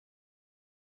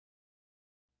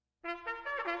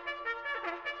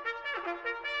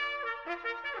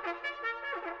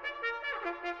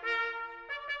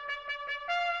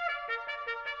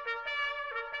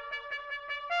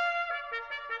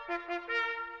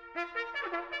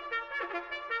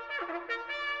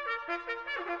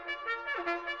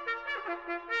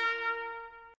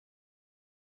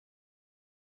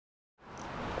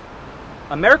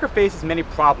America faces many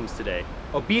problems today: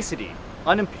 obesity,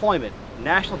 unemployment,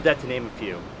 national debt, to name a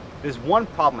few. There's one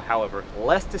problem, however,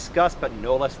 less discussed but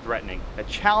no less threatening, that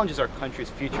challenges our country's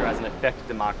future as an effective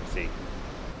democracy.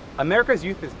 America's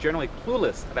youth is generally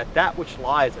clueless about that which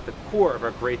lies at the core of our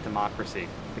great democracy,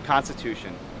 the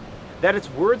Constitution. That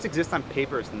its words exist on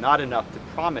paper is not enough to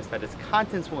promise that its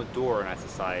contents will endure in our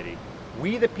society.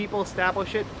 We the people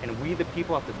establish it, and we the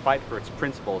people have to fight for its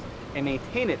principles and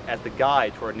maintain it as the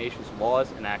guide to our nation's laws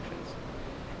and actions.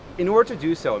 In order to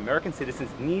do so, American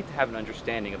citizens need to have an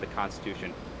understanding of the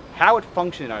Constitution, how it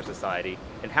functions in our society,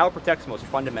 and how it protects most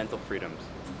fundamental freedoms.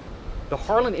 The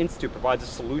Harlan Institute provides a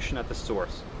solution at the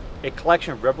source, a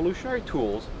collection of revolutionary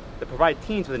tools that provide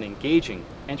teens with an engaging,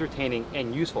 entertaining,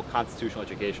 and useful constitutional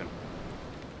education.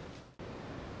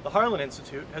 The Harlan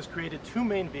Institute has created two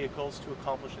main vehicles to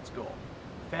accomplish its goal: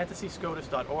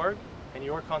 fantasyscotus.org and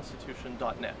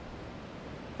yourconstitution.net.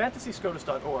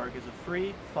 Fantasyscotus.org is a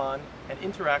free, fun, and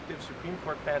interactive Supreme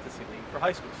Court fantasy league for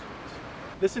high school students.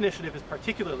 This initiative is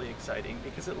particularly exciting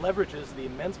because it leverages the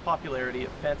immense popularity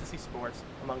of fantasy sports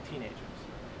among teenagers.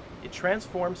 It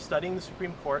transforms studying the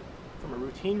Supreme Court from a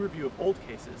routine review of old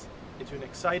cases into an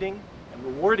exciting and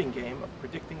rewarding game of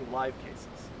predicting live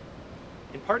cases.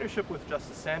 In partnership with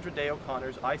Justice Sandra Day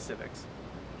O'Connor's iCivics,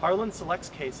 Harlan selects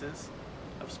cases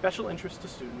of special interest to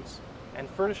students and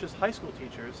furnishes high school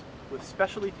teachers with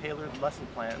specially tailored lesson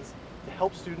plans to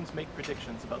help students make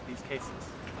predictions about these cases.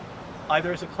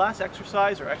 Either as a class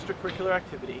exercise or extracurricular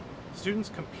activity, students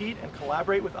compete and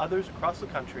collaborate with others across the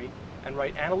country and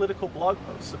write analytical blog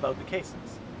posts about the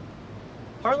cases.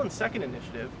 Harlan's second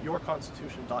initiative,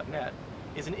 yourconstitution.net,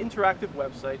 is an interactive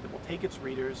website that will take its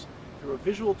readers through a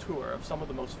visual tour of some of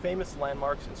the most famous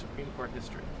landmarks in Supreme Court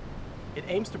history. It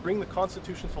aims to bring the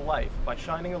Constitution to life by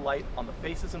shining a light on the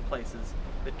faces and places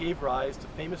that gave rise to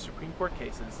famous Supreme Court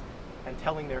cases and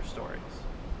telling their stories.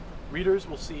 Readers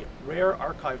will see rare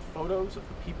archived photos of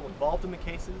the people involved in the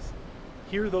cases,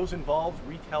 hear those involved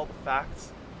retell the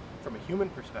facts from a human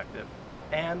perspective,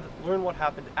 and learn what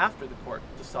happened after the court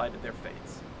decided their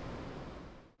fates.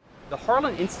 The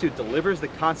Harlan Institute delivers the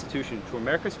Constitution to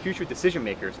America's future decision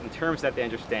makers in terms that they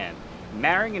understand,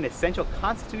 marrying an essential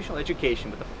constitutional education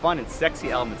with the fun and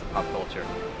sexy elements of pop culture.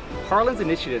 Harlan's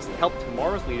initiatives help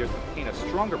tomorrow's leaders obtain a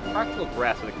stronger practical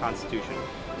grasp of the Constitution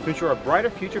to ensure a brighter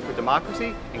future for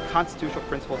democracy and constitutional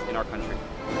principles in our country.